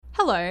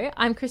Hello,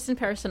 I'm Kristen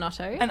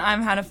Perisonotto. And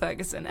I'm Hannah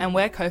Ferguson, and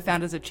we're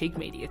co-founders of Cheek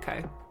Media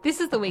Co. This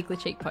is the Weekly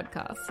Cheek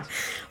podcast.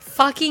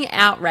 Fucking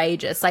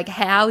outrageous. Like,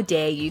 how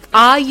dare you?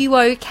 Are you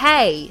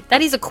okay?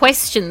 That is a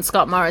question,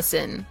 Scott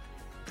Morrison.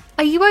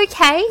 Are you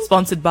okay?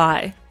 Sponsored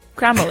by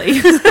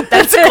Grammarly.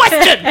 That's a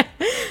question!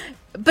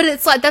 But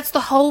it's like, that's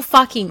the whole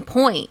fucking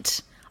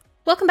point.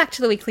 Welcome back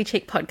to the Weekly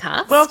Cheek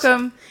podcast.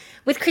 Welcome.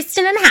 With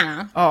Kristen and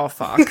Hannah. Oh,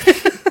 fuck.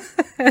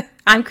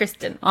 I'm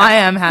Kristen. I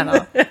am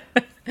Hannah.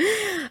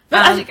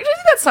 But I think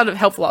that's sort of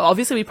helpful.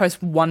 Obviously, we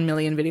post 1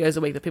 million videos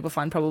a week that people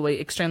find probably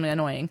extremely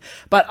annoying.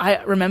 But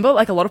I remember,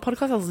 like, a lot of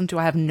podcasts I listen to,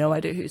 I have no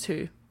idea who's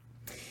who.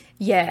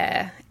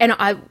 Yeah. And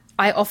I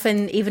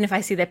often, even if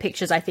I see their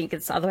pictures, I think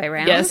it's the other way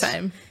around. Yeah,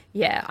 same.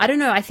 Yeah. I don't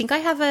know. I think I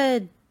have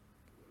a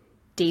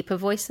deeper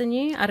voice than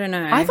you. I don't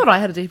know. I thought I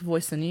had a deeper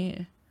voice than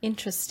you.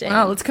 Interesting.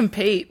 Oh, let's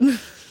compete.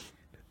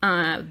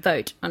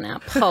 Vote on our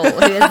poll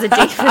who has the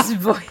deepest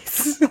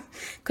voice.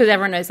 Because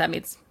everyone knows that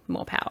means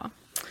more power.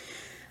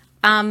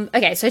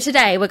 Okay, so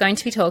today we're going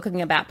to be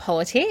talking about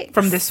politics.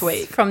 From this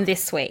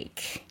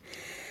week.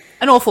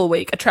 An awful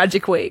week, a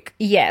tragic week.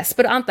 Yes,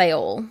 but aren't they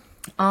all?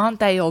 Aren't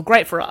they all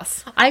great for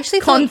us? I actually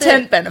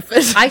Content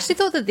benefit. I actually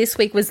thought that this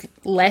week was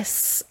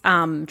less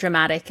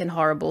dramatic and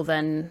horrible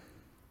than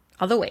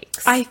other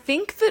weeks. I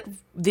think that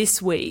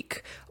this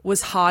week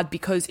was hard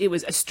because it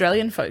was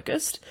Australian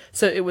focused.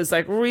 So it was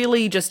like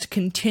really just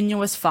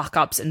continuous fuck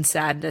ups and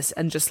sadness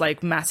and just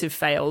like massive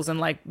fails and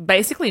like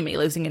basically me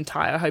losing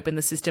entire hope in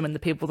the system and the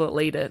people that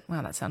lead it.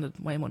 Wow, that sounded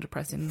way more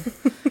depressing.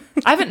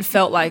 I haven't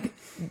felt like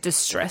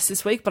distress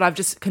this week, but I've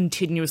just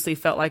continuously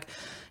felt like,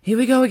 here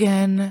we go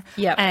again.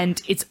 Yeah.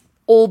 And it's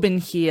all been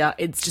here.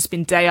 It's just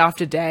been day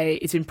after day.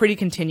 It's been pretty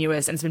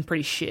continuous and it's been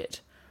pretty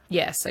shit.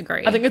 Yes,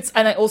 agree.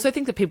 And I also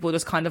think that people are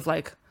just kind of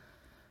like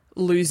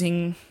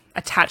losing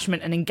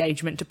attachment and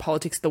engagement to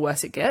politics the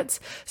worse it gets.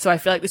 So I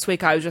feel like this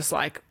week I was just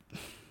like,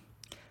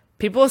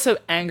 people are so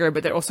angry,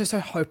 but they're also so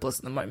hopeless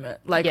at the moment.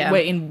 Like,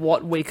 we're in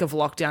what week of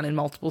lockdown in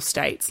multiple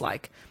states?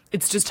 Like,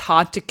 it's just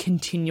hard to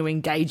continue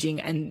engaging.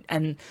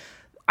 And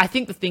I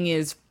think the thing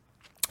is,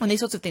 when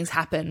these sorts of things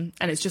happen,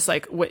 and it's just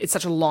like, it's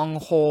such a long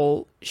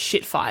haul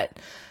shit fight,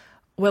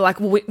 we're like,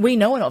 well, we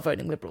know we're not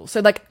voting Liberal. So,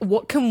 like,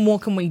 what more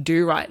can we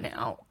do right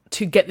now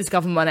to get this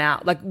government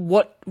out? Like,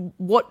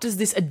 what does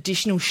this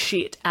additional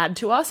shit add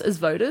to us as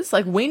voters?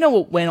 Like, we know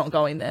we're not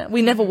going there.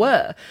 We never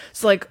were.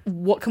 So, like,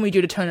 what can we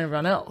do to turn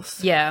everyone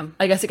else? Yeah.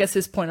 I guess it gets to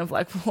this point of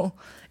like, well,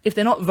 if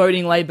they're not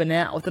voting Labor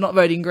now, if they're not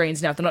voting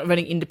Greens now, if they're not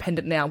voting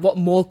Independent now, what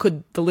more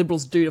could the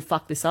Liberals do to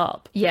fuck this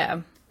up? Yeah.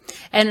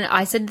 And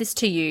I said this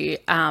to you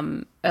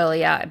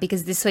earlier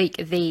because this week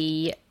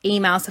the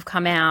emails have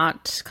come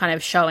out kind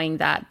of showing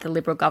that the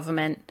Liberal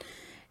government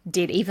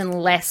did even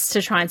less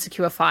to try and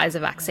secure Pfizer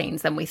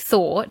vaccines than we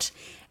thought.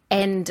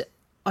 And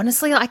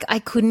honestly, like, I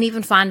couldn't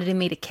even find it in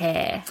me to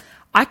care.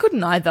 I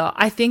couldn't either.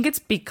 I think it's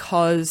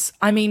because,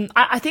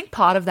 I think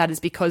part of that is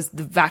because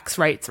the vax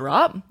rates are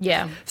up.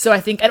 Yeah. So I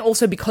think, and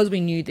also because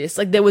we knew this,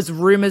 like there was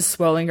rumours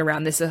swirling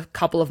around this a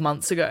couple of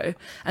months ago.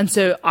 And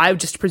so I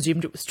just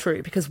presumed it was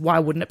true because why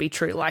wouldn't it be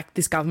true? Like,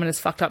 this government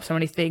has fucked up so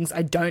many things.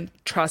 I don't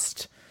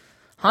trust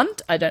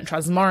Hunt. I don't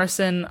trust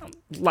Morrison.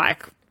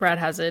 Like, Brad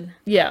Hazard.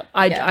 Yeah.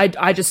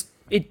 I just,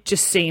 it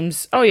just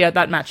seems, oh yeah,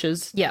 that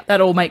matches. Yeah.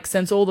 That all makes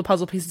sense. All the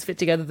puzzle pieces fit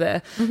together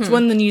there. Mm-hmm. So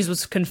when the news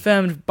was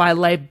confirmed by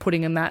Labor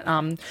putting in that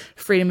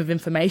Freedom of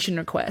Information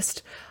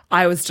request,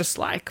 I was just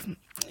like,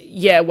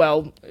 yeah,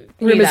 well,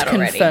 rumours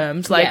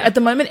confirmed. Like, at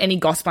the moment, any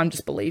gossip I'm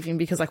just believing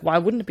because, like, why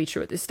wouldn't it be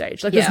true at this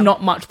stage? Like, there's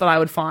not much that I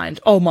would find.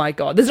 Oh my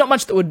God. There's not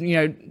much that would,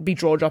 be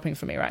jaw-dropping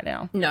for me right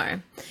now. No.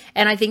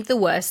 And I think the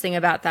worst thing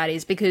about that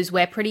is because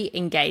we're pretty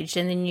engaged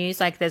in the news,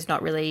 like, there's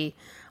not really...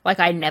 Like,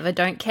 I never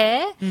don't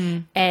care.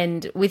 Mm.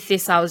 And with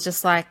this, I was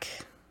just like,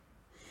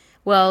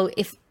 well,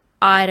 if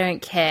I don't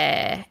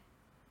care,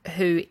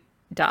 who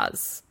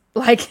does?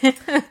 Like,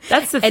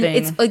 that's the thing. And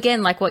it's,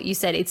 again, like what you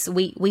said, it's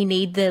we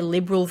need the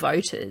Liberal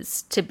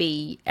voters to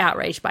be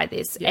outraged by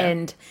this. Yeah.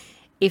 And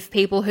if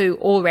people who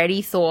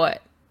already thought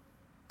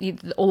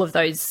all of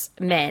those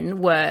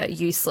men were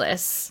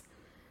useless,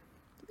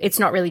 it's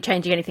not really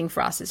changing anything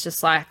for us. It's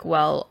just like,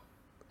 well,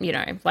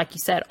 like you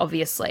said,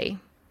 obviously...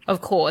 Of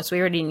course, we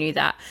already knew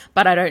that,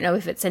 but I don't know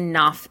if it's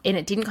enough, and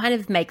it didn't kind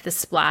of make the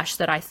splash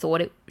that I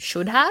thought it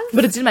should have.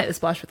 But it did make the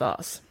splash with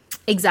us.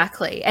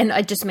 Exactly, and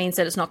it just means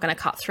that it's not going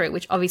to cut through,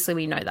 which obviously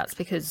we know that's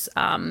because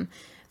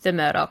the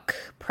Murdoch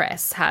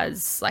press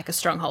has like a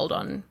stronghold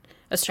on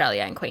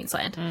Australia and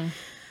Queensland. Mm.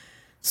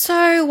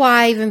 So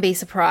why even be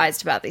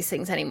surprised about these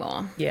things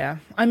anymore? Yeah.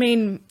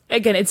 Again,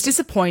 it's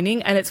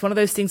disappointing, and it's one of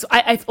those things.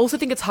 I also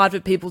think it's hard for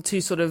people to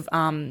sort of...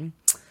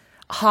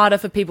 harder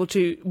for people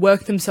to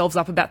work themselves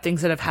up about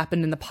things that have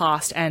happened in the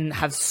past and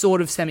have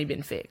sort of semi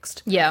been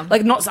fixed. Yeah.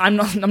 Like, I'm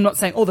not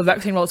saying, the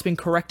vaccine rollout's been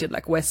corrected.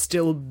 Like, we're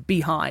still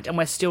behind and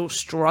we're still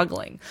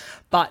struggling.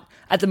 But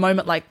at the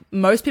moment, like,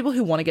 most people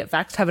who want to get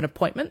vaxxed have an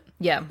appointment.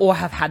 Yeah. Or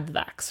have had the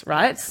vax,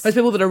 right? Most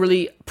people that are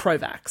really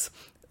pro-vax.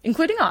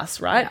 including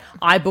us, right? Yeah.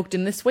 I booked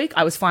in this week.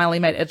 I was finally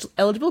made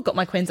eligible, got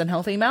my Queensland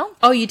Health email.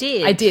 Oh, you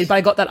did? I did, but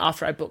I got that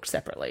after I booked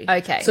separately.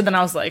 Okay. So then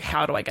I was like,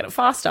 how do I get it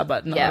faster?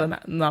 But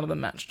none of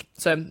them matched.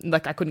 So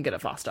like I couldn't get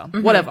it faster.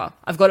 Whatever.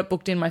 I've got it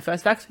booked in, my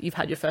first vax. You've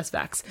had your first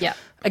vax. Yeah.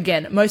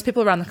 Again, most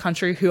people around the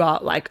country who are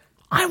like,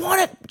 I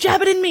want it,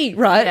 jab it in me,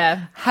 right?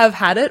 Yeah. Have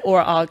had it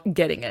or are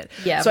getting it.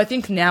 Yeah. So I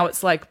think now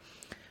it's like,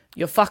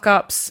 your fuck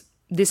ups,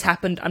 this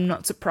happened, I'm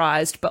not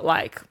surprised, but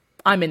like,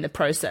 I'm in the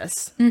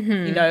process.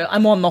 You know,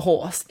 I'm on the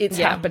horse. It's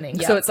happening.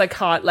 Yeah. So it's like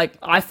hard. Like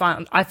I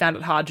found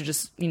it hard to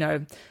just, you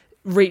know,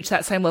 reach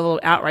that same level of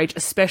outrage,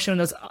 especially when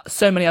there's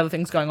so many other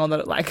things going on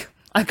that like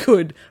I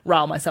could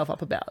rile myself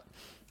up about.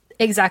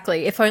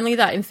 Exactly. If only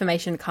that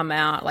information come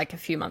out like a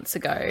few months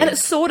ago. And it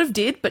sort of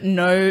did, but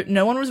no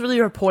one was really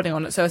reporting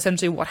on it. So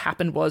essentially what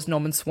happened was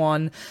Norman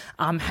Swan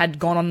had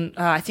gone on,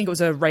 I think it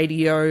was a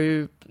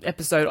radio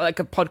episode, like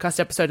a podcast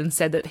episode, and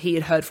said that he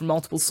had heard from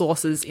multiple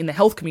sources in the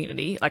health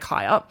community, like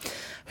high up,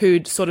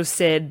 who'd sort of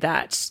said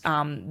that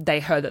they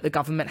heard that the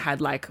government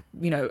had like,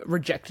 you know,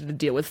 rejected a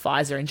deal with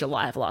Pfizer in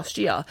July of last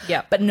year.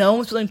 Yeah. But no one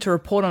was willing to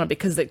report on it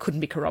because it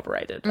couldn't be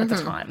corroborated at the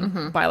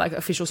time by like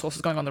official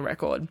sources going on the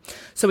record.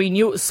 So we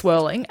knew it was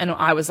swirling, and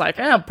I was like,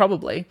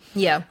 probably.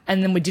 Yeah.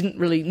 And then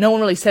no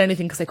one really said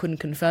anything because they couldn't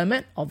confirm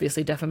it,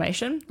 obviously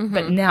defamation.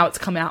 But now it's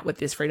come out with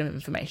this freedom of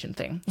information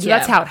thing. So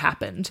that's how it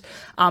happened.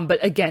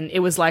 But again, it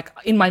was like,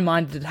 in my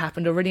mind, it had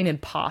happened already and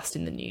it passed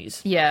in the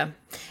news. Yeah.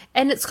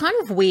 And it's kind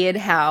of weird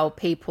how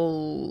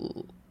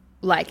people,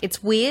 like,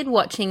 it's weird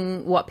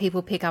watching what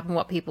people pick up and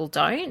what people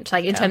don't,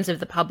 like, in terms of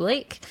the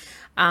public,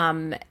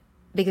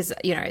 because,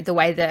 you know, the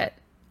way that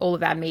all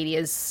of our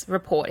media's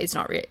report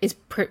is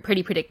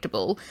pretty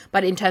predictable.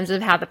 But in terms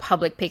of how the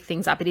public pick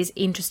things up, it is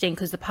interesting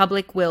because the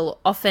public will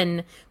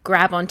often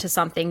grab onto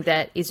something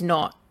that is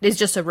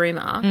just a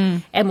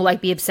rumor and will like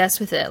be obsessed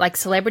with it. Like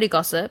celebrity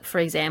gossip, for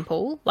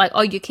example, like,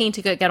 oh, you're keen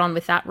to get on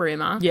with that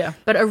rumor. Yeah.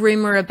 But a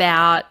rumor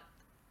about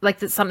like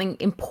that's something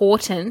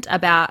important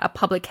about a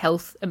public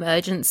health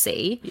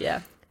emergency.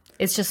 Yeah.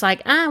 It's just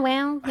like,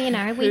 well, you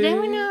know, we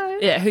don't know.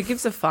 Yeah, who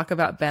gives a fuck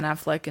about Ben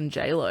Affleck and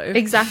J-Lo?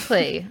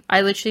 Exactly.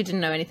 I literally didn't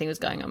know anything was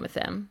going on with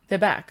them. They're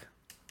back.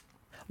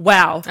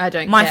 Wow. I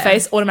don't My care.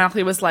 face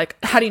automatically was like,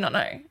 how do you not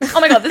know? Oh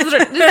my God, this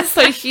is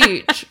so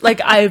huge.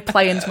 Like, I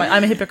play into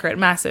I'm a hypocrite,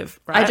 massive,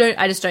 right?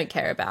 I just don't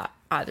care about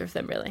either of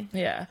them, really.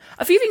 Yeah.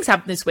 A few things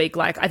happened this week.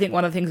 Like, I think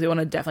one of the things we want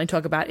to definitely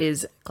talk about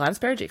is Gladys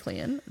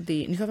Berejiklian,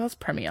 the New South Wales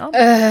Premier,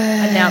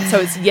 announced. So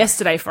it's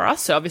yesterday for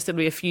us. So obviously it'll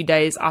be a few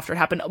days after it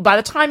happened. By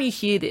the time you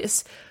hear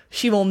this,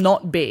 she will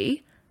not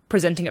be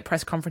presenting at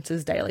press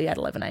conferences daily at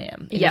 11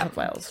 a.m. in New South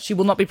Wales. She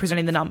will not be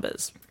presenting the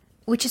numbers.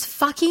 Which is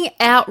fucking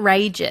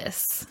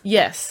outrageous.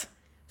 Yes.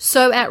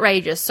 So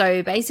outrageous.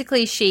 So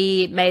basically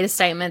she made a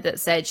statement that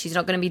said she's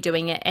not going to be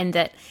doing it and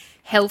that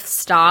health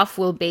staff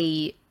will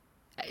be,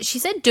 she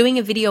said, doing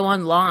a video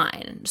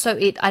online. So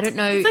I don't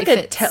know it's like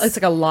it's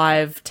like a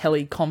live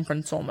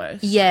teleconference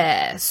almost.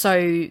 Yeah.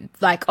 So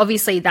like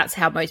obviously that's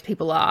how most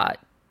people are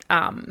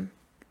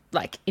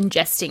like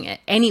ingesting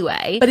it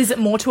anyway. But is it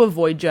more to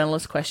avoid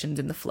journalist questions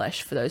in the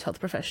flesh for those health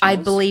professionals? I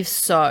believe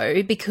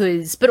so,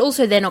 but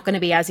also they're not going to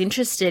be as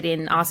interested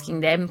in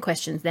asking them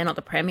questions. They're not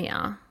the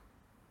Premier.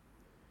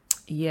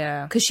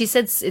 Yeah. Because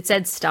it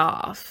said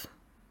staff.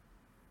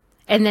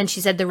 And then she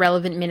said the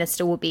relevant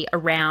minister will be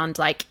around,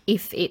 like,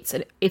 if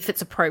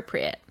it's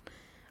appropriate.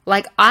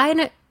 Like,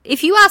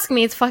 if you ask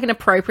me, it's fucking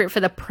appropriate for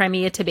the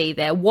Premier to be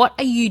there. What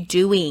are you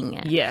doing?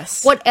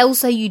 Yes. What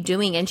else are you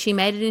doing? And she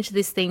made it into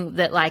this thing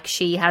that, like,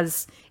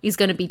 is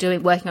going to be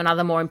working on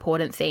other more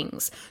important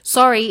things.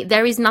 Sorry,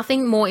 there is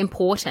nothing more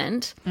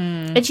important.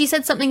 And she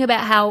said something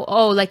about how,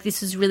 like,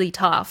 this is really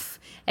tough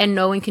and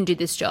no one can do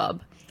this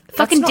job.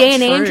 Fucking not Dan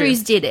true.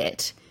 Andrews did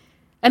it.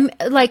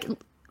 Like,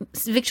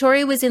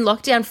 Victoria was in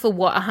lockdown for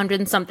 100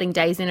 and something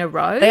days in a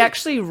row. They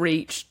actually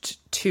reached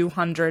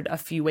 200 a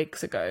few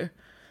weeks ago.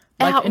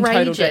 Like in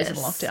total days in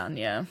lockdown,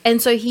 yeah.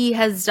 And so he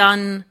has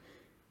done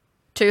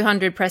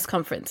 200 press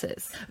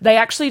conferences. They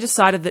actually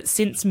decided that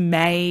since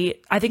May,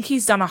 I think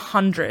he's done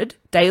 100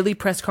 daily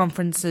press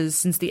conferences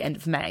since the end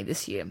of May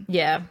this year.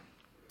 Yeah.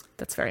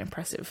 That's very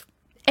impressive.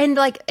 And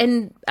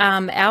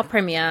our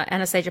Premier,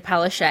 Anastasia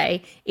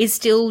Palaszczuk, is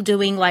still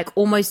doing like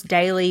almost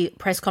daily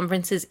press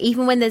conferences,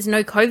 even when there's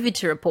no COVID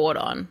to report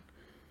on.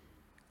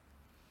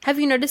 Have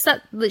you noticed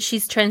that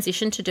she's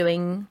transitioned to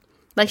doing,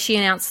 like she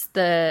announced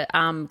the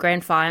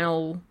grand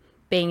final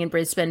being in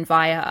Brisbane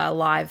via a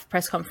live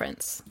press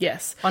conference?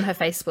 Yes. On her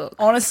Facebook.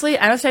 Honestly,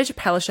 Anastasia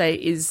Palaszczuk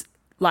is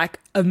like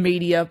a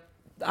media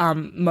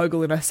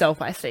mogul in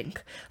herself, I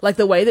think. Like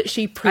the way that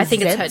she presents. I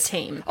think it's her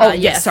team. Oh,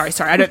 yes. Sorry.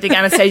 I don't think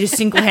Anastasia's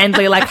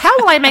single-handedly like, how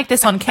will I make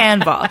this on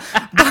Canva?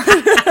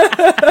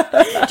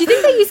 Do you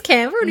think they use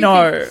Canva? Or do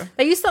No. you think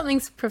they use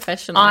something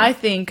professional? I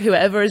think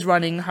whoever is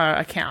running her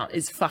account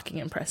is fucking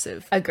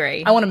impressive.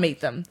 Agree. I want to meet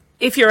them.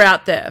 If you're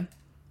out there,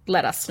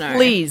 let us know.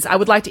 please, I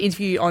would like to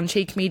interview you on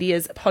Cheek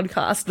Media's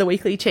podcast, The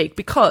Weekly Cheek,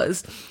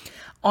 because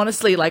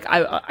honestly, like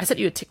I sent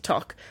you a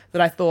TikTok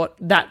that I thought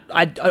that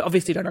I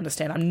obviously don't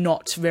understand. I'm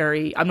not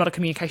a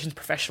communications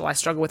professional. I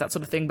struggle with that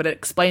sort of thing, but it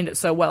explained it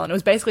so well. And it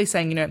was basically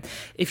saying,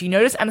 if you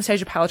notice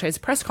Anastasia Palaszczuk's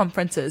press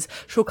conferences,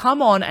 she'll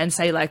come on and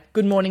say like,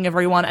 good morning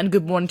everyone, and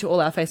good morning to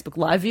all our Facebook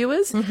Live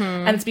viewers.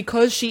 And it's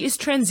because she is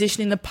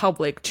transitioning the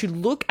public to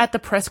look at the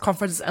press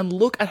conferences and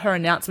look at her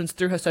announcements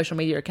through her social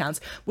media accounts,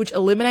 which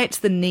eliminates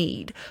the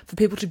need for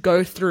people to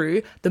go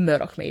through the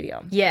Murdoch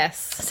media.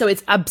 Yes. So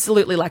it's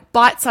absolutely like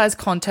bite-sized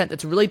content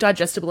that's really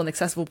digestible and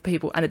accessible to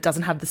people, and it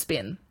doesn't have the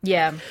spin.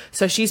 Yeah.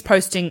 So she's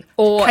posting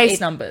Or case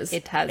numbers.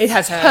 It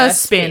has her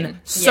spin.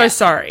 So Yeah.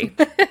 sorry.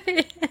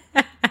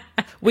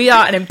 We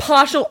are an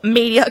impartial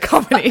media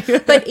company.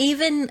 But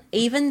even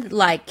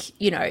like,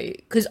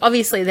 because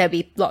obviously there'll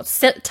be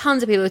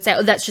tons of people who would say,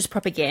 oh, that's just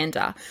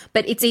propaganda.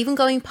 But it's even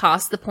going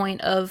past the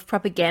point of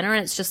propaganda,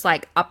 and it's just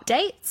like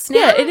updates now.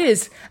 Yeah, it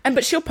is.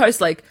 But she'll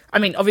post like, I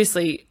mean,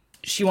 obviously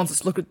she wants us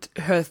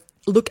to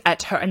look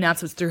at her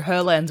announcements through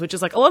her lens, which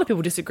is like a lot of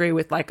people disagree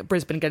with like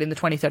Brisbane getting the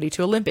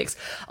 2032 Olympics.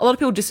 A lot of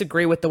people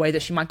disagree with the way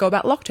that she might go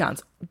about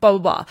lockdowns, blah, blah,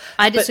 blah.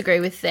 I disagree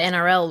with the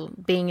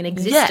NRL being in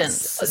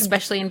existence,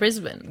 especially in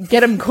Brisbane.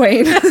 Get 'em,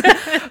 Queen.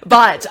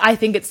 But I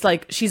think it's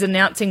like she's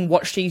announcing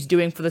what she's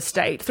doing for the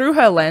state through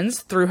her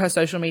lens, through her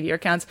social media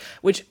accounts,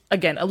 which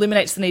again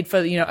eliminates the need for,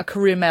 a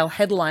Career Mail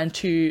headline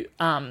to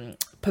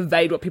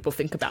pervade what people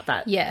think about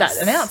that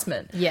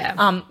announcement.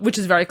 Yeah. Which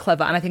is very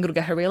clever, and I think it'll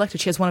get her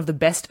re-elected. She has one of the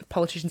best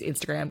politicians'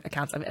 Instagram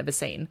accounts I've ever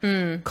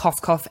seen.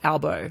 Cough, cough,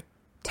 elbow.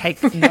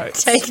 Take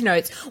notes. Take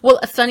notes. Well,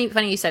 funny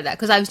you say that,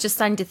 because I was just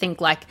starting to think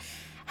like,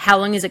 how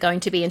long is it going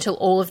to be until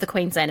all of the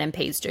Queensland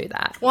MPs do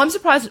that? Well, I'm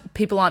surprised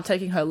people aren't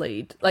taking her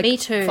lead. Like, Me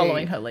too.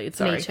 Following her lead.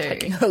 Sorry, Me too.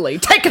 taking her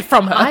lead. Take it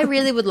from her. I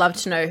really would love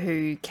to know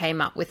who came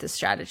up with the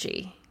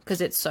strategy,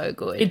 because it's so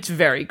good. It's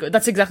very good.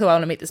 That's exactly why I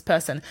want to meet this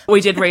person.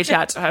 We did reach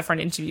out to her for an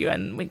interview,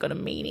 and we got a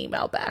mean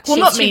email back. Well,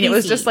 She's not too mean. It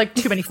was busy. just like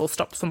too many full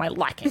stops for my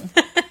liking.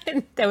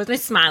 There was no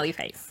smiley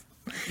face.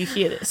 You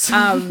hear this?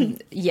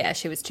 Yeah,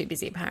 she was too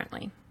busy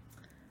apparently.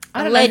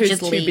 I don't know who's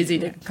allegedly. too busy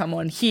to come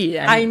on here.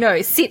 And I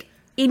know. Sit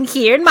in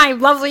here in my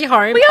lovely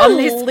home. we are on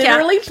this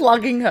literally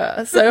plugging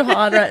her so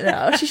hard right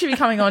now. She should be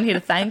coming on here to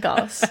thank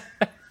us.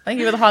 Thank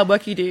you for the hard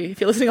work you do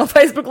if you're listening on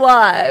Facebook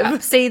Live.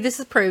 couch. See,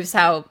 this proves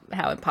how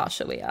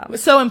impartial we are. We're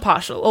so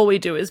impartial. All we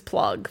do is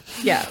plug.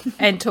 Yeah,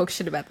 and talk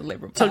shit about the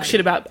Liberal Party. Talk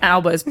shit about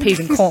Albo's peas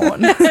and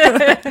corn.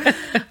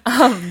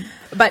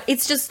 But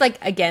it's just like,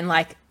 again,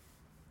 like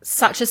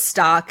such a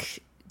stark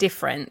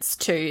difference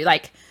to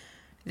like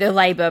the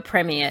Labor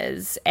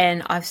premiers.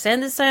 And I've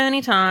said this so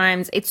many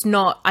times.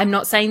 I'm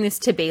not saying this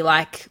to be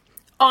like,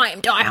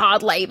 I'm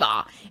diehard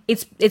Labor.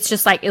 It's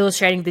just like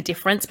illustrating the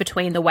difference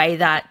between the way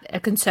that a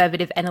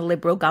Conservative and a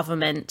Liberal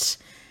government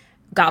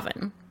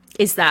govern,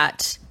 is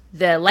that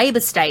the Labor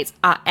states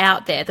are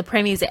out there. The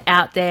premiers are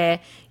out there.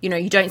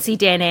 You don't see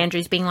Dan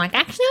Andrews being like,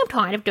 actually, I'm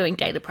tired of doing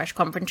daily press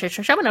conferences,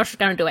 so someone else is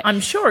going to do it. I'm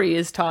sure he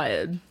is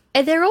tired.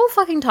 And they're all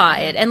fucking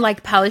tired. And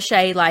like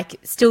Palaszczuk, like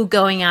still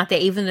going out there,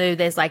 even though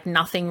there's like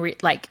nothing,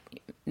 like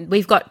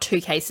we've got 2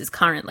 cases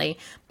currently,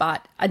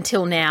 but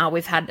until now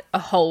we've had a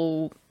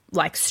whole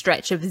like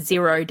stretch of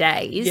 0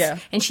 days. Yeah.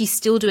 And she's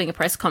still doing a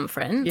press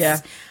conference. Yeah.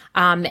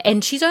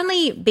 And she's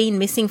only been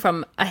missing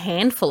from a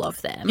handful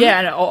of them. Yeah,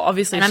 and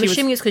obviously And I'm she was,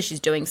 assuming it's because she's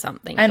doing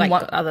something, And like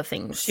what- other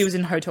things. she was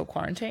in hotel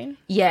quarantine.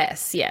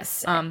 Yes.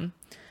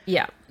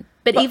 Yeah.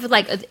 But even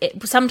like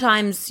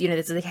sometimes,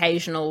 there's an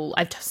occasional,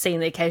 I've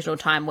seen the occasional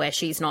time where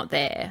she's not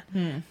there.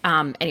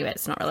 Anyway,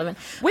 it's not relevant.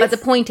 But the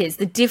point is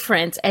the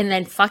difference, and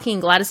then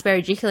fucking Gladys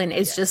Berejiklian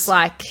is just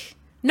like,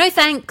 no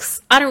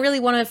thanks. I don't really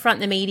want to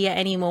front the media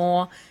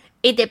anymore.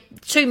 They're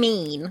too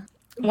mean.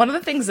 One of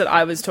the things that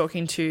I was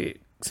talking to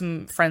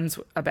some friends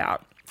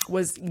about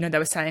was, they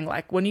were saying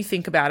like, when you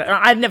think about it, and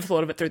I'd never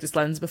thought of it through this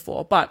lens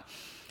before, but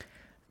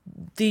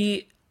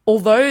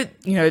although,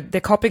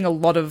 they're copping a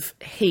lot of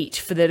heat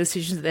for their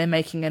decisions that they're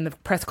making and the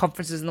press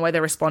conferences and the way they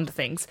respond to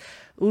things,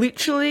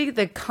 literally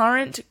the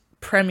current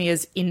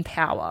premiers in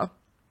power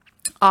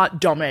are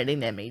dominating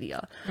their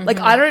media. Like,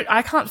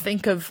 I can't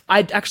think of,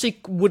 I actually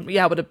wouldn't be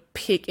able to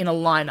pick in a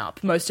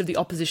lineup most of the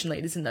opposition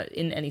leaders in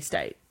any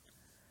state.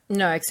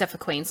 No, except for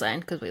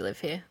Queensland, because we live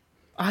here.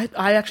 I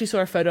actually saw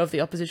a photo of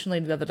the opposition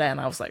leader the other day and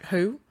I was like,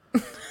 who?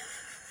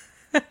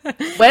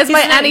 Where's my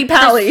Annie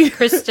Pally?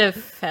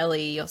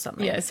 Christopherly or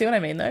something. Yeah, see what I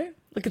mean though?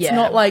 Like, it's Yeah.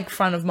 not like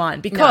front of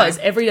mind, because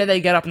No. every day they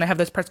get up and they have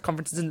those press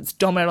conferences and it's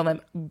dominated on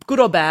them, good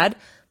or bad.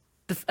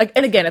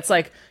 And again, it's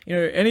like,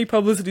 any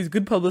publicity is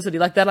good publicity,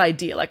 like that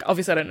idea. Like,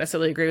 obviously I don't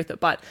necessarily agree with it,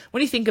 but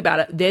when you think about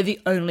it, they're the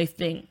only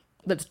thing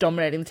that's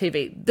dominating the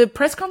TV. The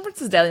press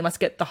conferences daily must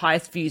get the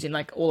highest views in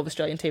like all of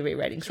Australian TV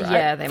ratings, right?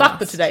 Yeah, they Fuck must.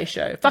 the Today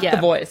Show. Fuck Yeah.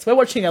 The Voice. We're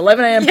watching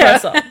 11 a.m.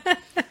 presser.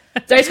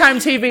 Daytime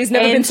TV's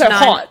never been so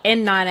hot.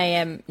 And 9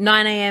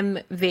 a.m.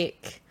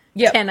 Vic,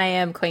 Yep. 10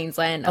 a.m.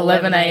 Queensland,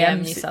 11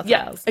 a.m. New South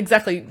Yeah, Wales.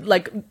 exactly.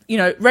 Like,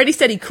 Ready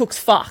Steady Cook's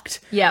fucked.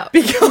 Yeah.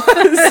 Because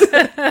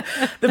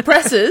the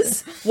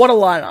presses, what a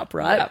lineup,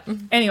 right? Yep.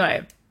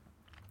 Anyway,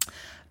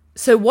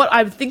 so what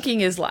I'm thinking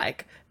is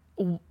like,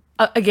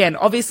 again,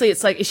 obviously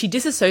it's like, is she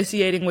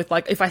disassociating with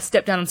like, if I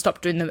step down and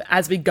stop doing them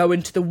as we go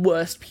into the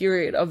worst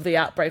period of the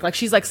outbreak? Like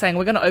she's like saying,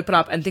 we're going to open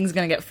up and things are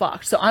going to get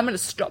fucked. So I'm going to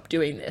stop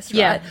doing this,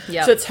 right?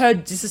 Yeah. So it's her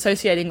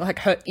disassociating like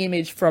her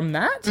image from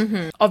that.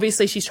 Mm-hmm.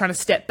 Obviously she's trying to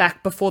step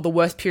back before the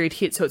worst period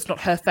hits. So it's not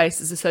her face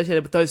that's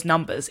associated with those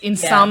numbers in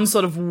some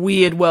sort of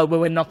weird world where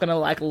we're not going to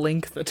like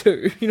link the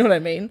two. You know what I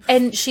mean?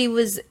 And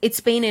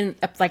it's been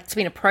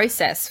a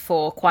process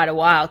for quite a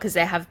while, because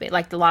there have been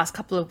like the last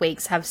couple of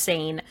weeks have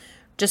seen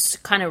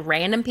just kind of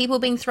random people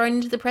being thrown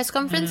into the press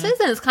conferences,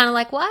 and it's kind of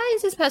like, why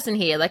is this person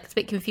here? Like, it's a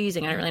bit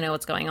confusing. I don't really know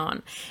what's going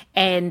on.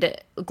 And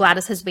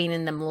Gladys has been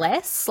in them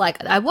less.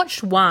 Like, I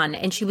watched one,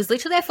 and she was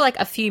literally there for like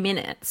a few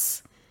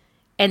minutes,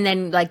 and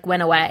then like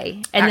went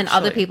away. And then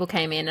other people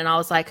came in, and I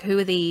was like, who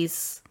are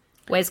these?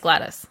 Where's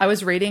Gladys? I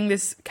was reading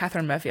this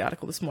Catherine Murphy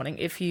article this morning.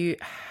 If you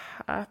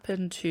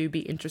happen to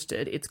be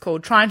interested, it's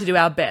called "Trying to Do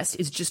Our Best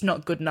is Just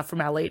Not Good Enough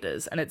from Our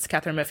Leaders," and it's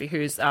Catherine Murphy,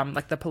 who's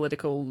like the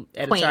political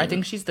editor. Queen. I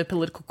think she's the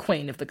political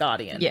queen of The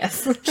Guardian.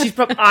 Yes.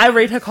 I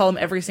read her column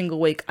every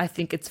single week. I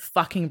think it's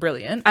fucking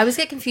brilliant. I always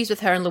get confused with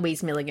her and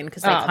Louise Milligan,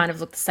 because they kind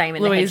of look the same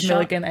in Louise the headshot.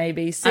 Milligan,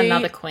 ABC.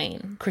 Another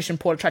queen. Christian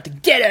Porter tried to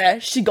get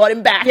her. She got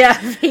him back. Yeah,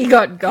 he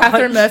got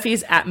Catherine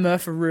Murphy's at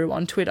Murpharoo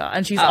on Twitter,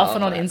 and she's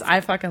often on that's- I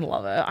fucking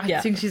love her.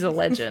 I think she's a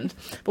legend.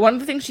 But one of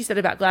the things she said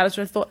about Gladys,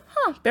 I thought,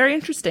 very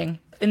interesting.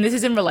 And this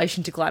is in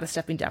relation to Gladys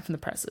stepping down from the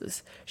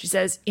presses. She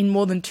says, in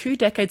more than 2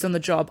 decades on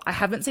the job, I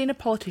haven't seen a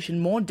politician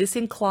more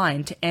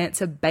disinclined to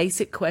answer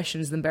basic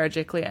questions than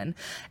Berejiklian.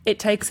 It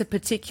takes a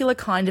particular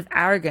kind of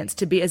arrogance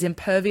to be as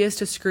impervious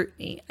to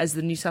scrutiny as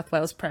the New South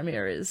Wales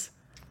Premier is.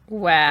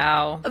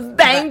 Wow.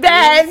 Bang,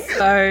 bang!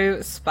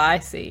 So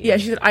spicy. Yeah,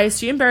 she said, I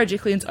assume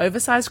Berejiklian's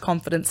oversized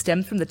confidence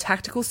stems from the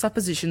tactical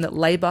supposition that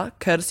Labor,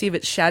 courtesy of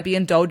its shabby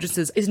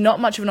indulgences, is not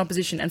much of an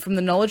opposition, and from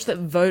the knowledge that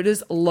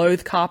voters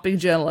loathe carping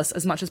journalists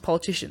as much as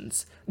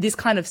politicians. This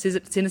kind of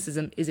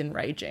cynicism is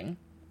enraging.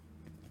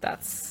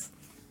 That's...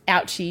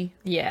 Ouchie.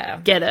 Yeah.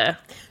 Get her.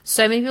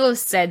 So many people have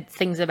said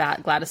things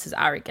about Gladys's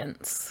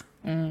arrogance.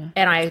 And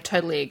I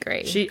totally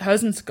agree.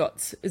 Hers and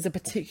Scott's is a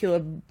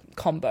particular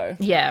combo.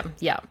 Yeah.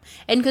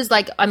 And because,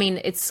 like, I mean,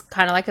 it's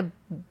kind of like a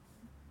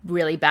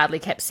really badly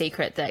kept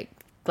secret that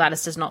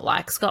Gladys does not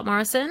like Scott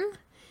Morrison,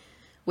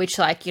 which,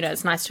 like, you know,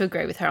 it's nice to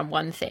agree with her on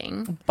one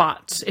thing.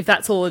 But if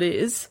that's all it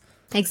is...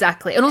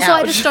 Exactly. And also,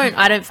 Ouch.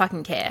 I don't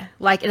fucking care.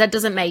 Like, that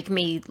doesn't make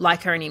me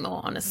like her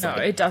anymore, honestly. No,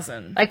 it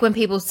doesn't. Like,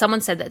 when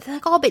someone said that, they're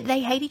like, oh, but they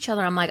hate each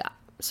other. I'm like,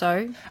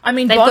 so? I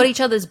mean, they've got each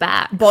other's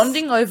backs.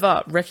 Bonding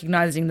over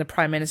recognising the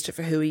Prime Minister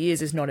for who he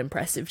is not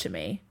impressive to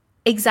me.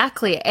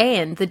 Exactly.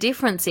 And the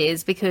difference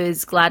is,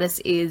 because Gladys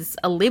is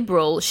a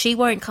Liberal, she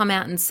won't come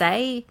out and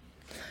say,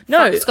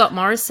 No, fuck Scott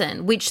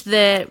Morrison, which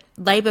the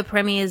Labor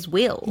premiers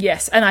will.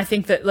 Yes, and I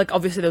think that, like,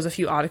 obviously there was a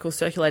few articles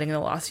circulating in the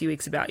last few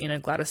weeks about, you know,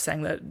 Gladys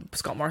saying that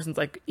Scott Morrison's,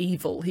 like,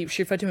 evil.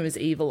 She referred to him as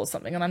evil or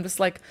something, and I'm just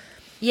like...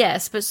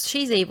 Yes, but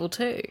she's evil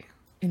too.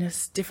 In a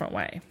different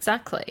way.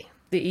 Exactly.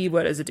 The E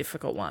word is a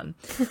difficult one.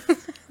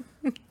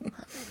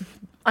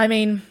 I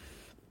mean,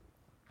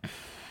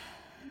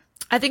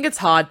 I think it's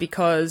hard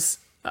because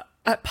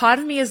part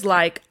of me is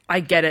like,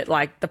 I get it,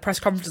 like, the press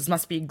conferences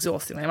must be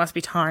exhausting. They must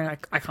be tiring.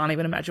 Like, I can't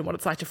even imagine what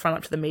it's like to front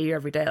up to the media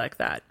every day like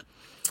that.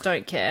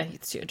 Don't care.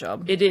 It's your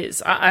job. It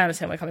is. I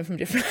understand we're coming from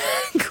different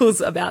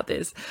angles about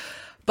this.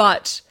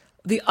 But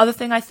the other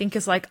thing I think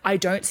is, like, I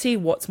don't see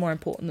what's more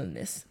important than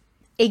this.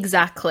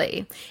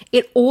 Exactly.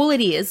 All it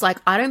is, like,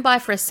 I don't buy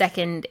for a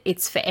second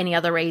it's for any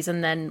other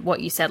reason than what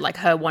you said, like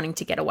her wanting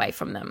to get away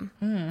from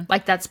them.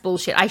 Like, that's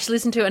bullshit. I actually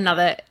listened to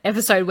another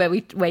episode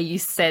where you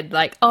said,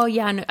 like, oh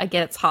yeah, I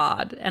get it's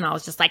hard. And I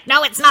was just like,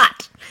 no, it's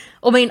not.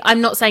 I mean, I'm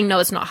not saying no,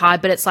 it's not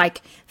hard, but it's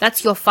like,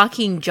 that's your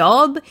fucking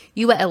job.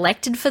 You were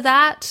elected for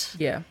that.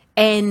 Yeah.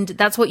 And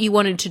that's what you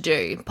wanted to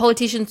do.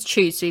 Politicians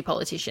choose to be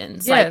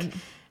politicians. Yeah. Like,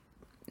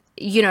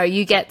 you know,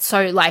 you get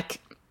so, like,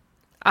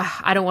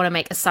 I don't want to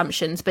make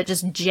assumptions, but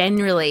just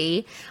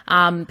generally,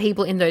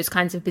 people in those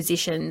kinds of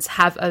positions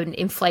have an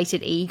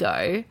inflated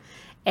ego,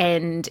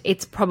 and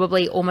it's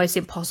probably almost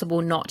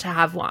impossible not to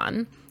have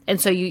one. And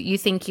so you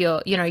think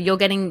you're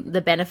getting the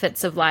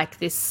benefits of, like,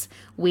 this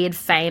weird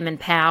fame and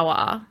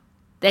power,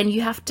 then you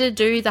have to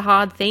do the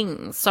hard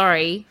things.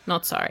 Sorry,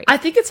 not sorry. I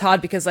think it's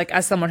hard because, like,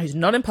 as someone who's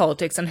not in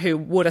politics and who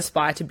would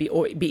aspire to be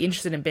or be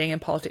interested in being in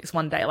politics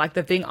one day, like,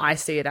 the thing I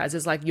see it as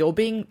is, like, you're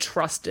being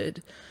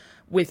trusted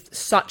with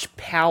such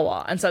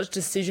power and such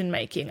decision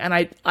making, and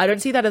I don't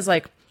see that as,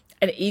 like,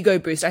 an ego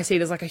boost. I see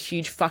it as, like, a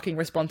huge fucking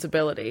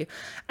responsibility,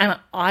 and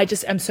I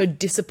just am so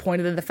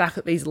disappointed in the fact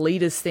that these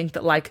leaders think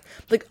that, like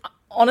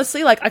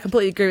honestly, like, I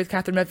completely agree with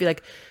Catherine Murphy,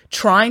 like,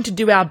 trying to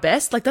do our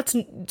best, like,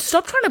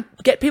 stop trying to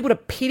get people to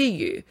pity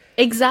you.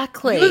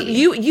 Exactly.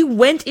 You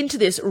went into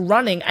this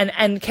running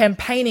and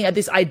campaigning at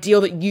this ideal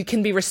that you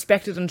can be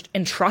respected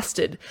and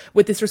trusted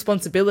with this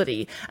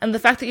responsibility, and the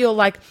fact that you're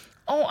like,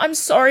 oh, I'm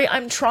sorry,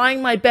 I'm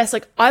trying my best.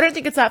 Like, I don't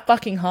think it's that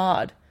fucking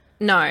hard.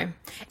 No.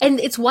 And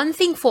it's one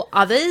thing for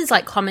others,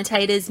 like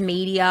commentators,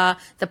 media,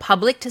 the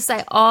public, to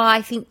say, oh,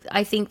 I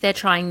think they're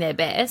trying their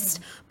best.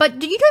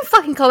 But you don't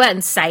fucking go out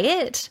and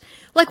say it.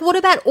 Like, what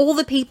about all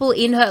the people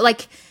in her,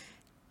 like,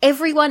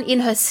 everyone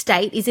in her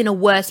state is in a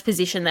worse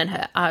position than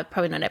her.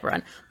 Probably not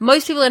everyone.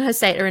 Most people in her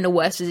state are in a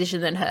worse position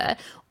than her.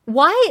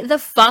 Why the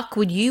fuck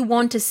would you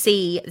want to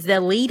see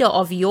the leader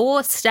of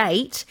your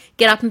state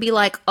get up and be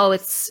like, oh,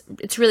 it's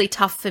really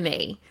tough for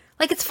me?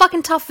 Like, it's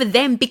fucking tough for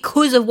them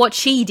because of what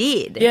she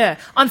did. Yeah.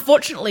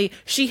 Unfortunately,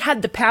 she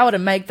had the power to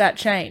make that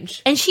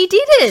change. And she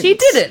didn't. She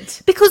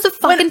didn't. Because of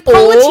fucking When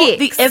all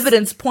politics. the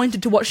evidence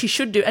pointed to what she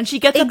should do. And she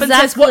gets up and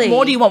says, Exactly. what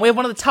more do you want? We have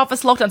one of the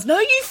toughest lockdowns. No,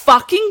 you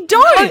fucking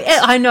don't.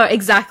 I know,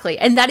 exactly.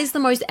 And that is the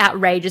most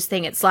outrageous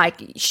thing. It's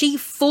like she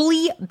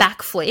fully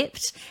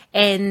backflipped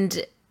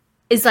and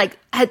is like,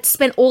 had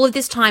spent all of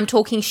this time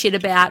talking shit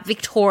about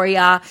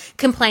Victoria,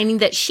 complaining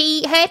that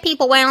her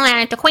people weren't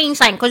allowed into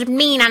Queensland because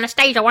me and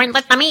Anastasia won't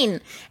let them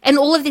in. And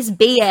all of this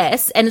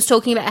BS, and it's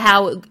talking about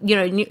how, you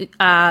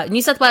know,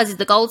 New South Wales is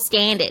the gold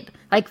standard.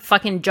 Like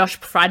fucking Josh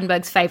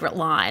Frydenberg's favourite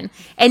line.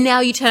 And now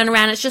you turn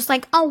around, it's just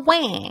like, oh,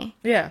 where?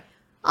 Yeah.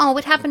 Oh,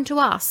 what happened to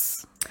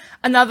us?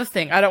 Another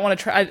thing, I want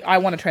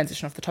to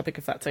transition off the topic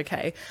if that's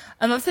okay.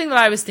 Another thing that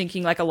I was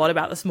thinking like a lot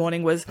about this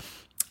morning was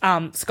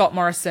Scott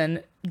Morrison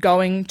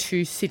going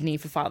to Sydney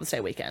for Father's Day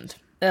weekend.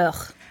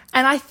 Ugh.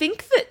 And I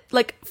think that,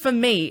 like, for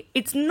me,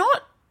 it's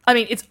not, I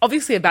mean, it's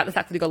obviously about the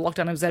fact that he got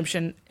lockdown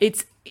exemption.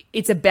 It's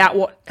about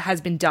what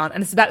has been done.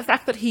 And it's about the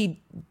fact that he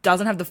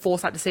doesn't have the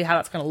foresight to see how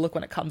that's going to look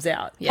when it comes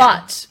out.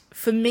 Yeah. But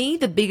for me,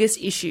 the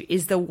biggest issue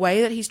is the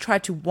way that he's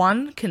tried to,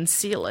 one,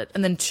 conceal it,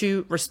 and then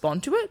two,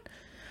 respond to it.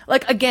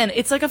 Like, again,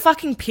 it's like a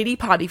fucking pity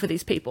party for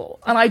these people.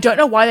 And I don't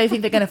know why they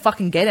think they're going to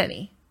fucking get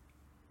any.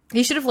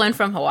 He should have learned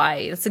from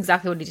Hawaii. That's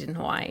exactly what he did in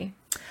Hawaii.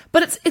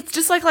 But it's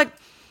just like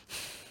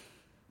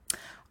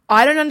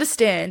I don't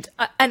understand.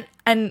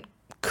 And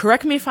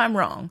correct me if I'm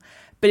wrong,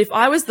 but if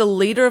I was the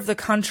leader of the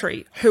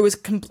country who was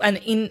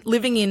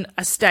living in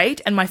a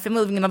state and my family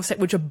living in another state,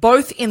 which are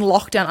both in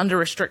lockdown under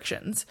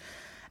restrictions,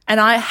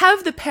 and I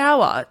have the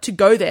power to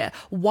go there,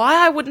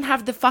 why I wouldn't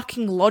have the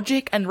fucking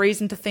logic and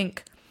reason to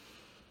think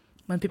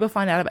when people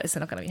find out about this, they're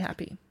not going to be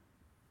happy.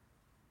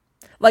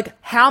 Like,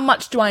 how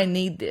much do I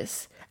need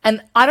this?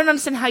 And I don't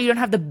understand how you don't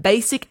have the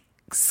basic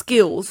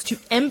skills to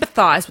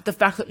empathize with the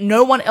fact that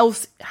no one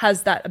else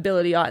has that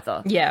ability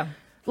either. Yeah.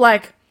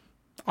 Like,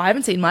 I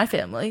haven't seen my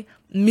family.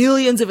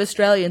 Millions of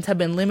Australians have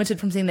been limited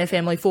from seeing their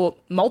family for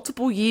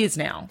multiple years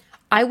now.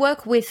 I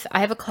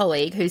have a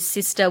colleague whose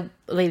sister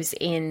lives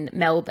in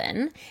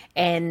Melbourne,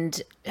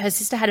 and her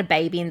sister had a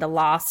baby in the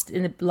last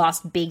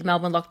big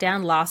Melbourne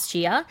lockdown last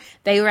year.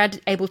 They were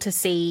able to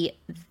see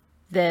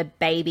the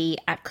baby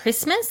at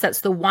Christmas.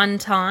 That's the one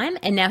time.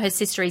 And now her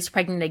sister is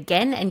pregnant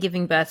again and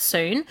giving birth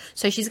soon.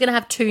 So she's going to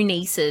have two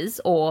nieces,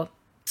 or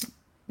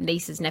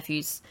nieces,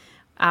 nephews,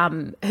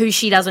 who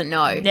she doesn't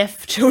know.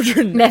 Neff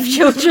children.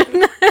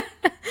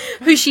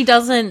 Who she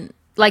doesn't,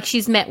 like,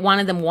 she's met one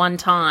of them one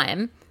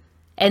time.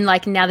 And,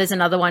 like, now there's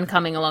another one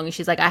coming along. And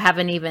she's like, I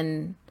haven't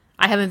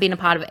been a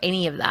part of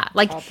any of that.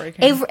 Like,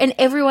 and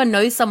everyone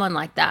knows someone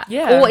like that.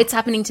 Yeah. Or it's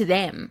happening to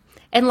them.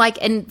 And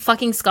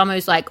fucking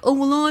Scummo's like, oh,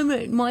 well,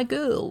 I'm my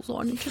girls.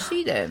 I need to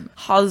see them.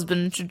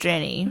 Husband to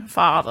Jenny,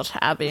 father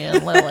to Abby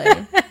and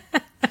Lily.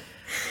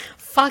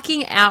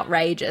 Fucking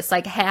outrageous.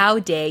 Like, how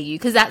dare you?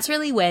 Because that's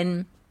really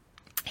when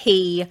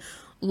he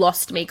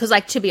lost me. Because,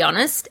 like, to be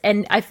honest,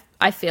 and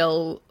I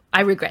feel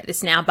I regret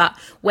this now, but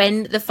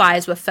when the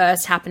fires were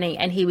first happening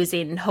and he was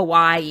in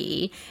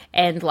Hawaii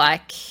and,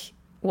 like,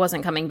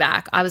 wasn't coming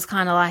back, I was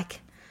kind of like,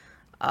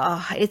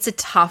 oh, it's a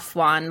tough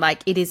one.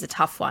 Like, it is a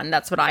tough one.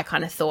 That's what I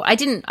kind of thought. I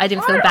didn't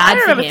feel bad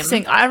for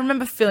him. I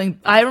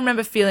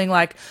remember feeling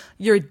like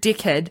you're a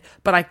dickhead,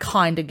 but I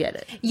kind of get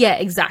it. Yeah,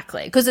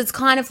 exactly. Because it's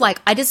kind of like,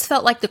 I just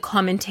felt like the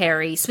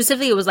commentary,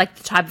 specifically it was like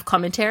the type of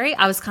commentary,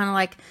 I was kind of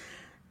like,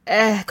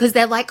 because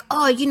they're like,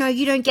 oh, you know,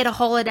 you don't get a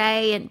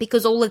holiday, and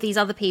because all of these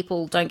other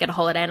people don't get a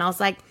holiday. And I was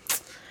like,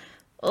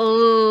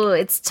 oh,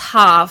 it's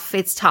tough.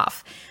 It's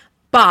tough.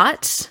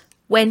 But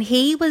when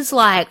he was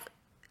like,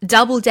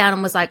 doubled down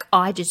and was like,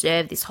 I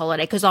deserve this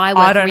holiday because I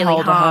worked really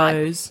hard. The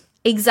hose.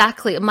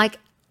 Exactly. I'm like,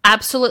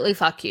 absolutely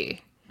fuck you.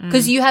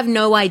 Because you have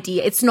no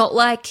idea. It's not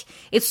like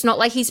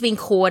he's been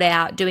caught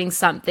out doing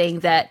something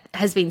that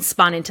has been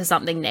spun into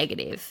something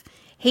negative.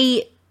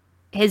 He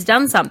has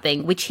done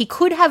something which he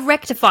could have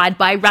rectified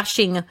by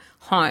rushing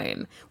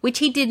home, which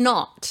he did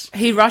not.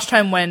 He rushed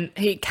home when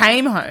he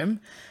came home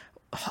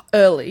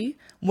early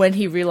when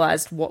he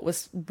realized what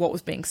was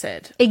being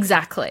said.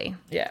 Exactly.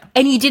 Yeah.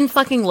 And you didn't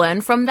fucking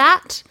learn from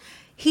that.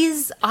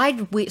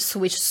 I'd wish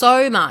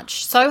so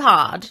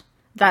hard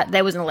that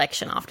there was an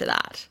election after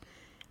that.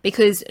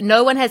 Because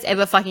no one has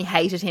ever fucking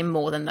hated him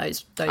more than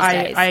those days.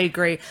 I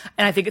agree.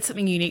 And I think it's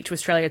something unique to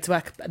Australia. It's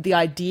like the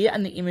idea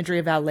and the imagery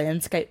of our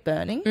landscape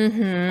burning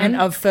and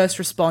of first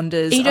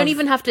responders. And you don't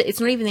even have to, it's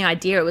not even the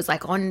idea. It was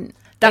like on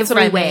That's what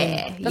I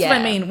everywhere. mean. That's what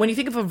I mean. When you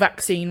think of a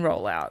vaccine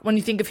rollout, when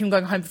you think of him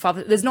going home for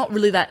Father, there's not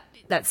really that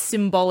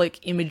symbolic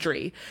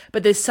imagery,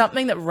 but there's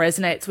something that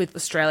resonates with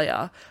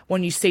Australia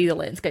when you see the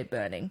landscape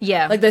burning.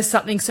 Yeah. Like there's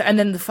something so, and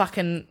then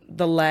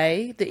the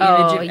lei, the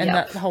image and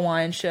yep. that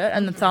Hawaiian shirt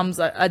and the thumbs.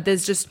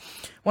 There's just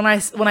when I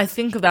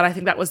think of that, I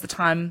think that was the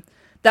time.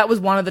 That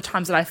was one of the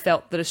times that I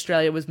felt that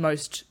Australia was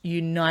most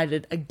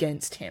united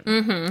against him.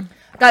 Mm-hmm.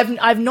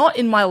 I've not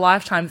in my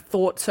lifetime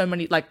thought so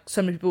many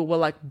people were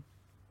like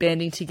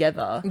banding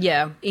together.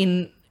 Yeah.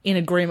 In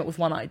agreement with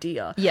one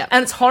idea. Yeah.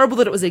 And it's horrible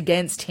that it was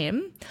against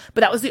him, but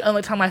that was the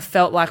only time I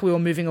felt like we were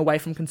moving away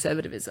from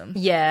conservatism.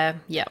 Yeah.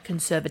 Yeah.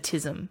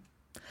 Conservatism.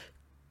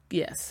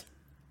 Yes.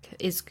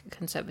 Is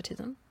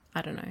conservatism?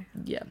 I don't know.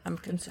 Yeah. I'm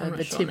not sure now.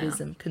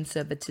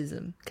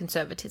 Conservatism.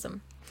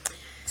 Conservatism.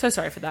 So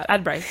sorry for that.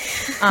 Ad break.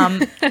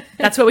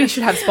 That's where we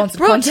should have sponsored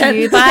Brought content.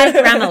 to you by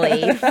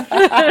Grammarly.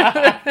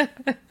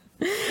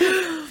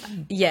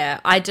 Yeah,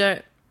 I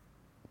don't...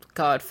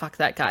 God, fuck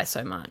that guy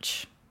so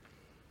much.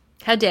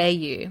 How dare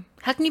you?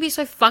 How can you be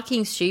so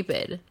fucking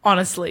stupid?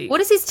 Honestly. What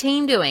is his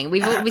team doing?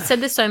 We've said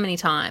this so many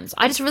times.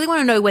 I just really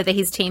want to know whether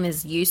his team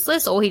is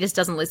useless or he just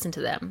doesn't listen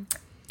to them.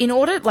 In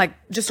order,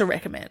 just a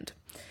recommend,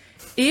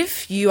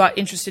 if you are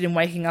interested in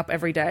waking up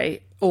every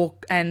day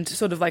and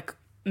sort of like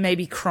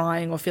maybe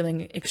crying or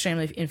feeling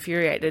extremely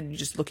infuriated, you're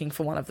just looking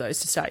for one of those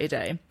to start your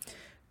day,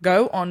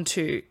 go on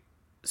to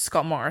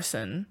Scott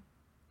Morrison,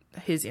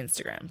 his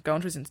Instagram. Go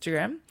onto his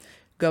Instagram.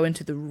 Go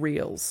into the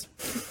Reels.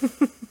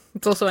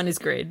 It's also on his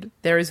grid.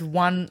 There is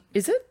one...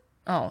 Is it?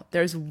 Oh,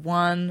 there is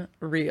one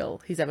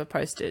reel he's ever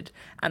posted,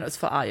 and it was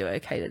for Are You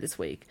OK this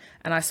week.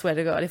 And I swear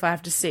to God, if I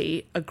have to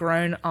see a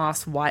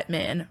grown-ass white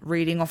man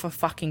reading off a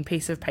fucking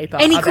piece of paper...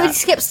 And he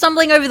kept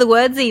stumbling over the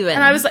words even.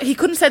 And I was like, he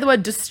couldn't say the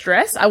word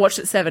distress. I watched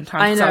it 7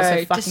 times because I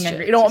was so fucking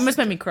angry. It almost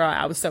made me cry.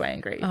 I was so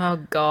angry. Oh,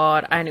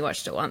 God. I only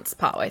watched it once,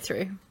 partway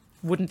through.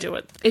 Wouldn't do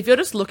it. If you're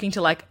just looking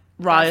to,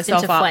 rile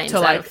yourself up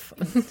to,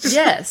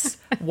 yes,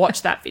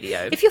 watch that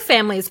video. If your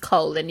family is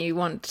cold and you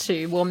want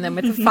to warm them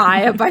with a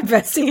fire by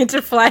bursting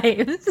into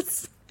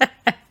flames,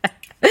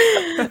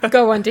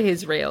 go onto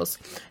his reels.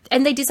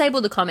 And they disable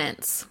the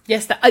comments.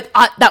 Yes,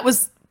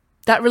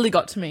 that really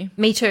got to me.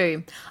 Me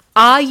too.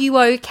 Are you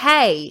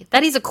okay?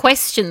 That is a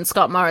question,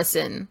 Scott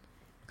Morrison.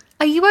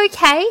 Are you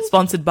okay?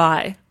 Sponsored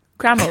by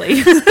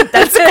Grammarly.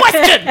 That's a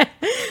question.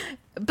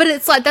 But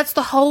it's like, that's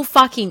the whole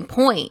fucking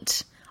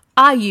point.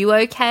 Are you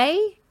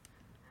okay?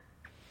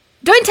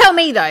 Don't tell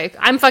me, though.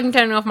 I'm fucking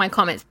turning off my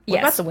comments. What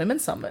yes. about the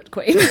Women's Summit,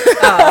 Queen?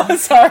 Oh.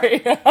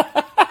 Sorry.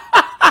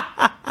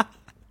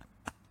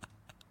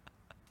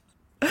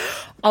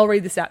 I'll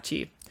read this out to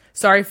you.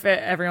 Sorry for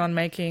everyone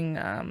making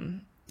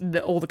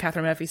all the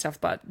Catherine Murphy stuff,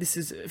 but this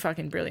is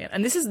fucking brilliant.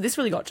 And this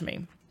really got to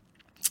me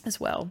as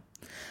well.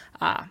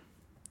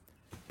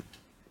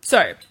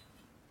 So,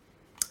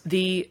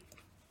 the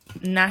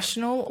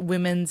National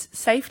Women's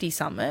Safety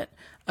Summit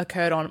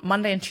occurred on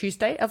Monday and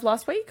Tuesday of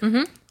last week.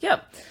 Mm-hmm.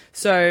 Yep.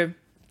 So,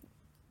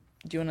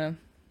 do you want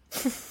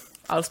to...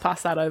 I'll just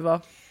pass that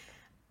over.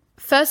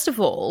 First of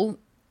all,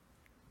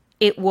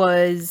 it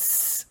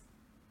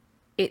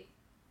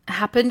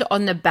happened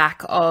on the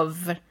back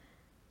of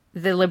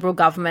the Liberal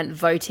government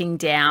voting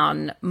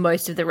down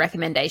most of the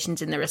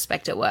recommendations in the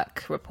Respect at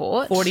Work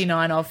report.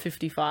 49 of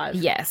 55.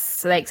 Yes.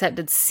 So they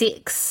accepted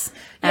 6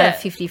 out of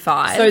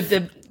 55. So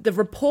the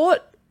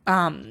report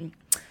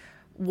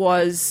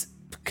was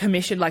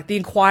commissioned, the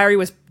inquiry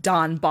was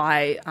done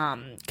by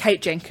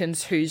Kate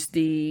Jenkins, who's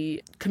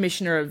the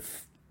Commissioner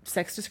of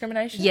Sex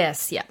Discrimination.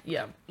 Yes, yeah.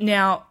 Yeah.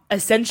 Now,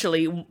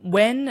 essentially,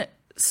 when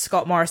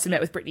Scott Morrison met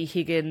with Brittany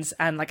Higgins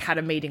and had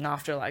a meeting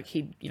after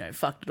he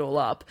fucked it all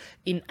up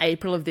in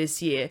April of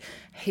this year,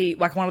 he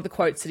one of the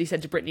quotes that he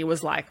said to Brittany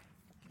was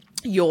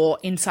your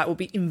insight will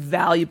be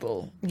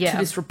invaluable to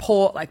this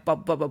report, blah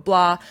blah blah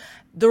blah.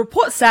 The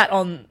report sat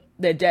on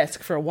their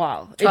desk for a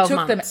while. It took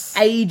months.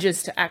 them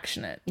ages to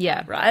action it.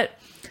 Yeah. Right?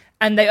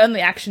 And they only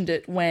actioned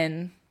it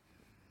when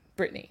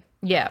Brittany.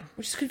 Yeah.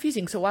 Which is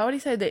confusing. So why would he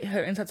say that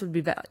her insights would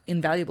be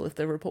invaluable if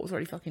the report was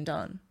already fucking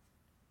done?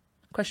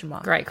 Question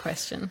mark. Great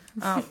question.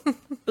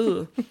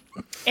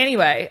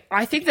 Anyway,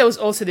 I think there was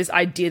also this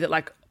idea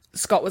that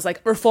Scott was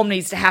reform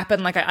needs to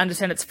happen. I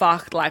understand it's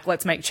fucked.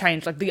 Let's make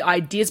change. The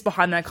ideas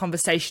behind that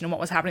conversation and what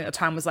was happening at the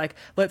time was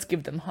let's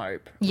give them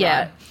hope. Yeah.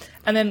 Right?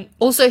 And then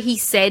also he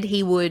said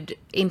he would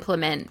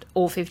implement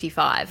all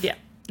 55. Yeah.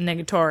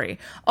 Negatory.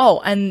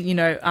 Oh,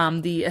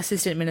 and the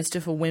Assistant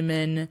Minister for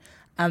Women,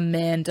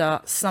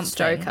 Amanda something.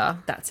 Stoker.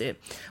 That's it.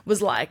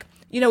 Was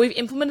we've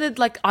implemented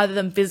either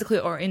them physically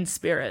or in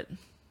spirit.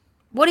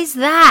 What is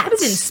that? What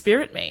does in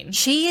spirit mean?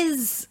 She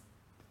is.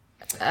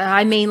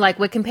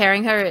 We're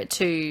comparing her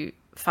to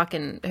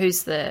fucking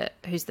who's the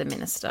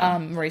minister?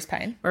 Maurice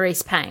Payne.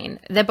 Maurice Payne.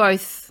 They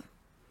both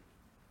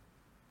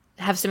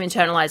have some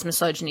internalized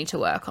misogyny to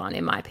work on,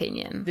 in my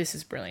opinion. This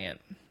is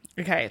brilliant.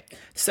 Okay,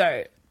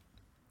 so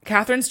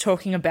Catherine's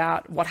talking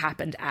about what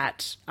happened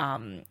at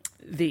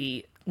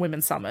the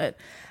Women's Summit,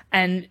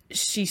 and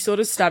she sort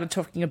of started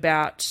talking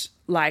about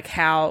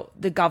how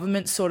the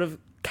government sort of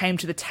came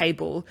to the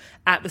table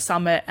at the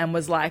summit and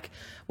was like,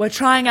 we're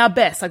trying our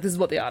best. Like, this is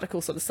what the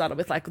article sort of started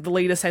with, like, the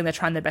leader saying they're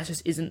trying their best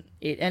just isn't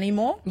it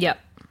anymore. Yep.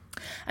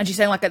 And she's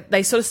saying, like,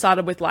 they sort of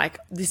started with, like,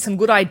 there's some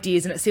good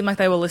ideas and it seemed like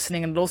they were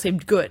listening and it all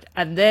seemed good.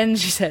 And then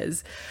she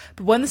says,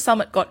 but when the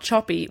summit got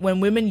choppy, when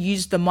women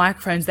used the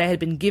microphones they had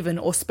been given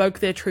or spoke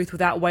their truth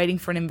without waiting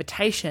for an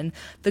invitation,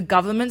 the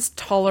government's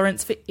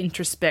tolerance for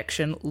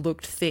introspection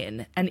looked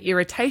thin and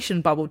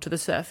irritation bubbled to the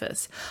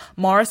surface.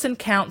 Morrison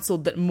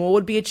counselled that more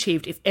would be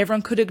achieved if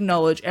everyone could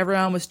acknowledge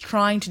everyone was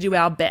trying to do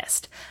our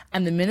best.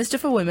 And the Minister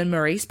for Women,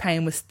 Marise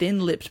Payne, was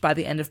thin-lipped by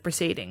the end of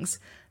proceedings.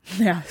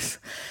 Now,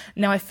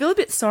 I feel a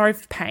bit sorry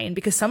for Payne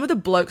because some of the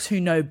blokes who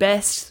know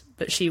best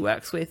that she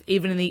works with,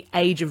 even in the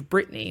age of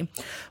Britney,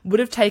 would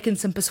have taken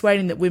some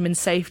persuading that women's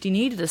safety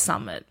needed a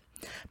summit.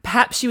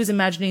 Perhaps she was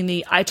imagining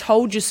the I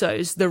told you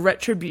so's, the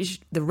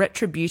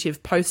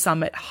retributive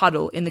post-summit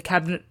huddle in the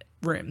cabinet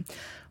room.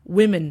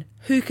 Women,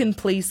 who can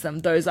please them,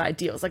 those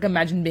ideals. Like,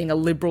 imagine being a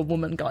liberal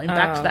woman going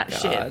back to that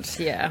shit.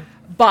 Yeah.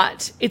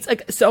 But it's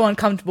like so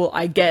uncomfortable,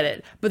 I get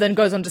it. But then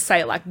goes on to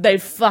say, like, they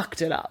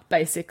fucked it up,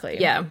 basically.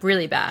 Yeah,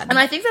 really bad. And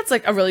I think that's,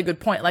 like, a really good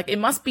point. Like, it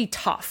must be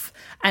tough.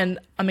 And,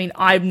 I mean,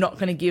 I'm not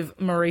going to give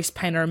Marise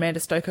Payne or Amanda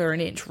Stoker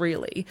an inch,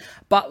 really.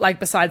 But, like,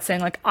 besides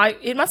saying, like,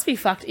 it must be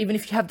fucked even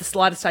if you have the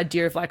slightest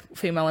idea of, like,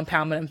 female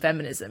empowerment and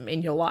feminism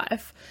in your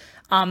life,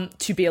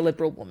 to be a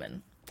liberal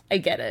woman. I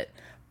get it.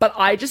 But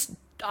I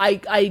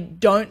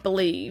don't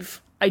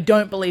believe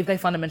they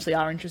fundamentally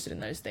are interested in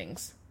those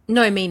things.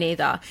 No, me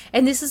neither.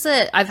 And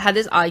I've had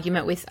this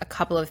argument with a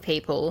couple of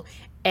people,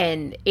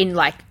 and in,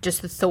 like,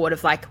 just the thought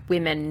of, like,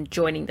 women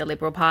joining the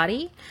Liberal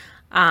Party.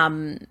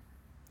 And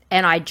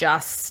I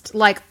just,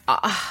 like,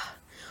 I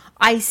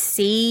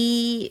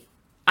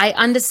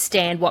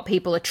understand what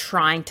people are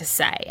trying to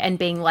say and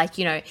being like,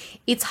 you know,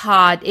 it's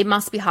hard. It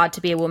must be hard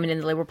to be a woman in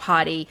the Liberal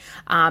Party.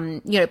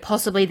 You know,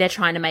 possibly they're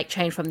trying to make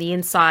change from the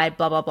inside,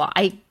 blah, blah, blah.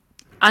 I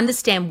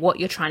understand what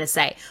you're trying to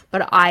say,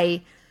 but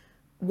I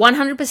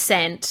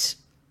 100%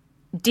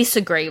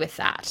 disagree with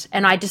that.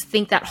 And I just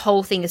think that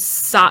whole thing is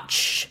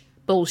such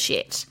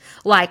bullshit.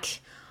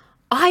 Like,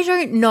 I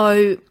don't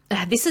know,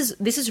 this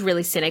is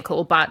really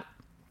cynical, but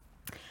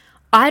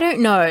I don't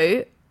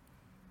know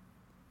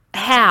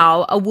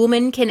how a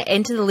woman can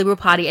enter the Liberal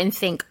Party and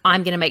think,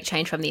 I'm going to make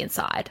change from the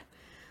inside.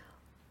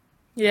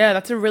 Yeah,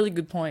 that's a really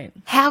good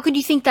point. How could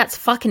you think that's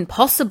fucking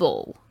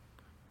possible?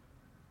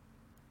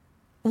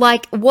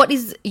 Like, what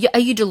is, are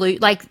you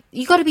like,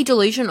 you got to be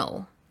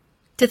delusional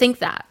to think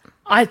that.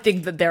 I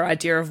think that their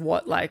idea of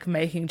what, like,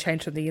 making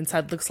change from the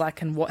inside looks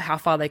like and how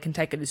far they can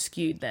take it is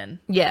skewed then.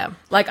 Yeah.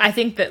 Like, I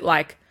think that,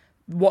 like,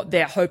 what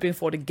they're hoping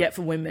for to get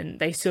for women,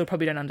 they still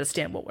probably don't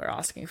understand what we're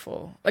asking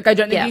for. Like, I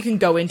don't think you can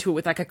go into it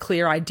with, like, a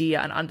clear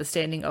idea and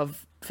understanding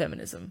of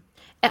feminism.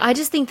 I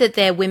just think that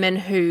they're women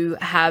who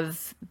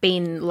have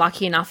been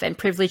lucky enough and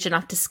privileged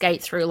enough to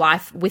skate through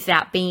life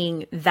without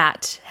being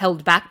that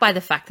held back by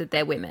the fact that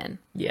they're women.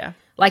 Yeah.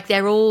 Like,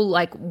 they're all,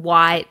 like,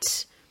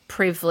 white,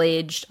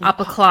 privileged,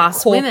 upper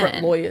class women.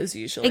 Corporate lawyers,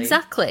 usually.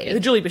 Exactly. Yeah, the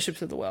Julie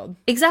Bishops of the world.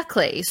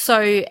 Exactly.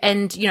 So,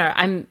 and, you know,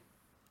 I'm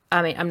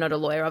not a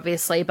lawyer,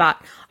 obviously,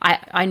 but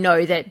I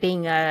know that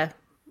being a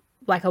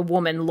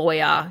woman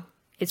lawyer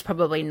is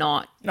probably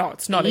not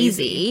it's not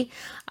easy.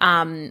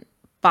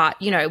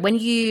 But, you know, when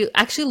you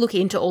actually look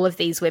into all of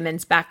these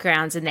women's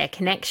backgrounds and their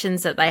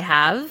connections that they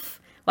have,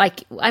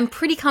 like, I'm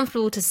pretty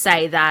comfortable to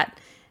say that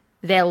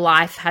their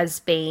life has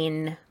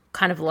been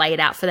kind of laid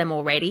out for them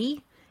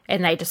already,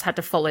 and they just had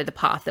to follow the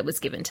path that was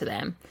given to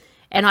them.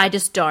 And I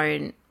just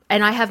don't,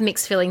 and I have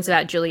mixed feelings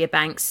about Julia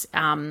Banks,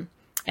 and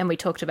we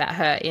talked about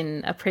her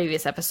in a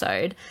previous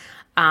episode.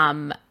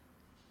 But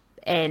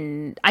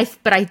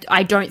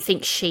I don't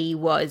think she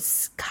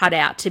was cut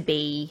out to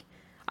be,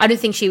 I don't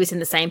think she was in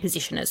the same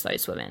position as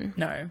those women.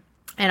 No.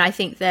 And I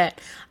think that,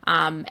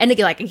 and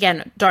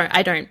again,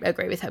 I don't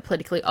agree with her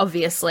politically,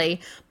 obviously,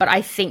 but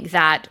I think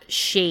that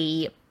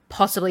she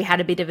possibly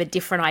had a bit of a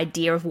different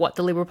idea of what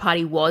the Liberal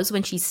Party was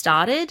when she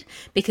started,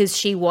 because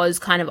she was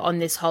kind of on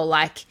this whole,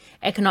 like,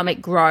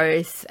 economic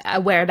growth,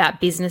 aware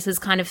about businesses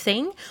kind of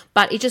thing.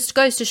 But it just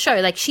goes to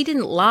show, like, she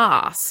didn't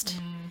last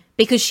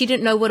because she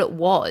didn't know what it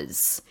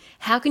was.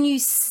 How can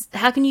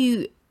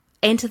you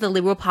enter the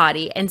Liberal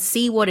Party and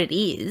see what it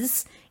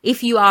is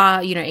if you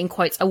are, you know, in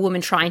quotes, a woman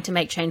trying to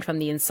make change from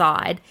the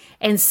inside,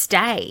 and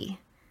stay?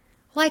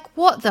 Like,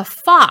 what the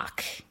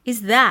fuck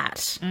is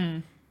that?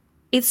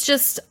 It's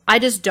just, I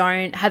just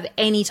don't have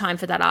any time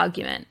for that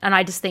argument. And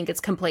I just think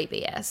it's complete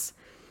BS.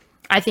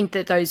 I think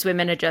that those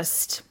women are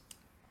just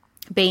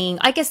being,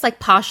 I guess, like,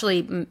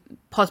 partially,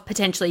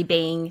 potentially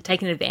being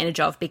taken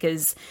advantage of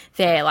because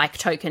they're, like,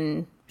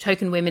 token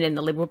women in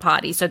the Liberal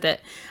Party, so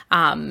that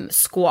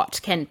Squat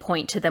can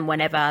point to them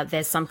whenever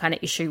there's some kind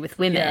of issue with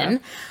women.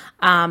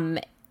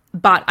 Yeah.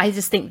 But I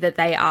just think that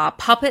they are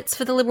puppets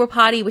for the Liberal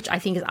Party, which I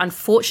think is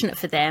unfortunate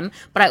for them.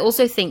 But I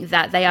also think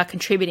that they are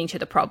contributing to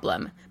the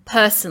problem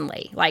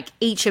personally. Like,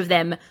 each of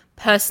them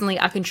personally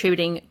are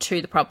contributing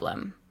to the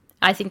problem.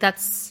 I think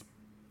that's,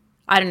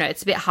 I don't know,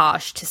 it's a bit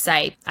harsh to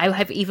say. I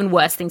have even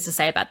worse things to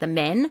say about the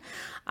men.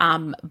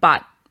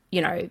 But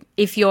you know,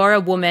 if you're a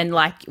woman,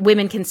 like,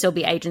 women can still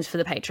be agents for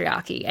the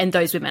patriarchy, and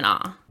those women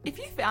are. If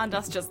you found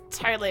us just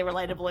totally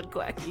relatable and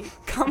quirky,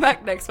 come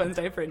back next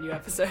Wednesday for a new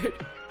episode.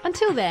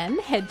 Until then,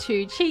 head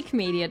to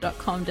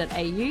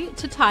cheekmedia.com.au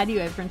to tide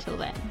you over until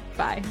then.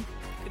 Bye.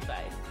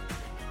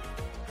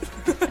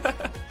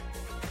 Goodbye.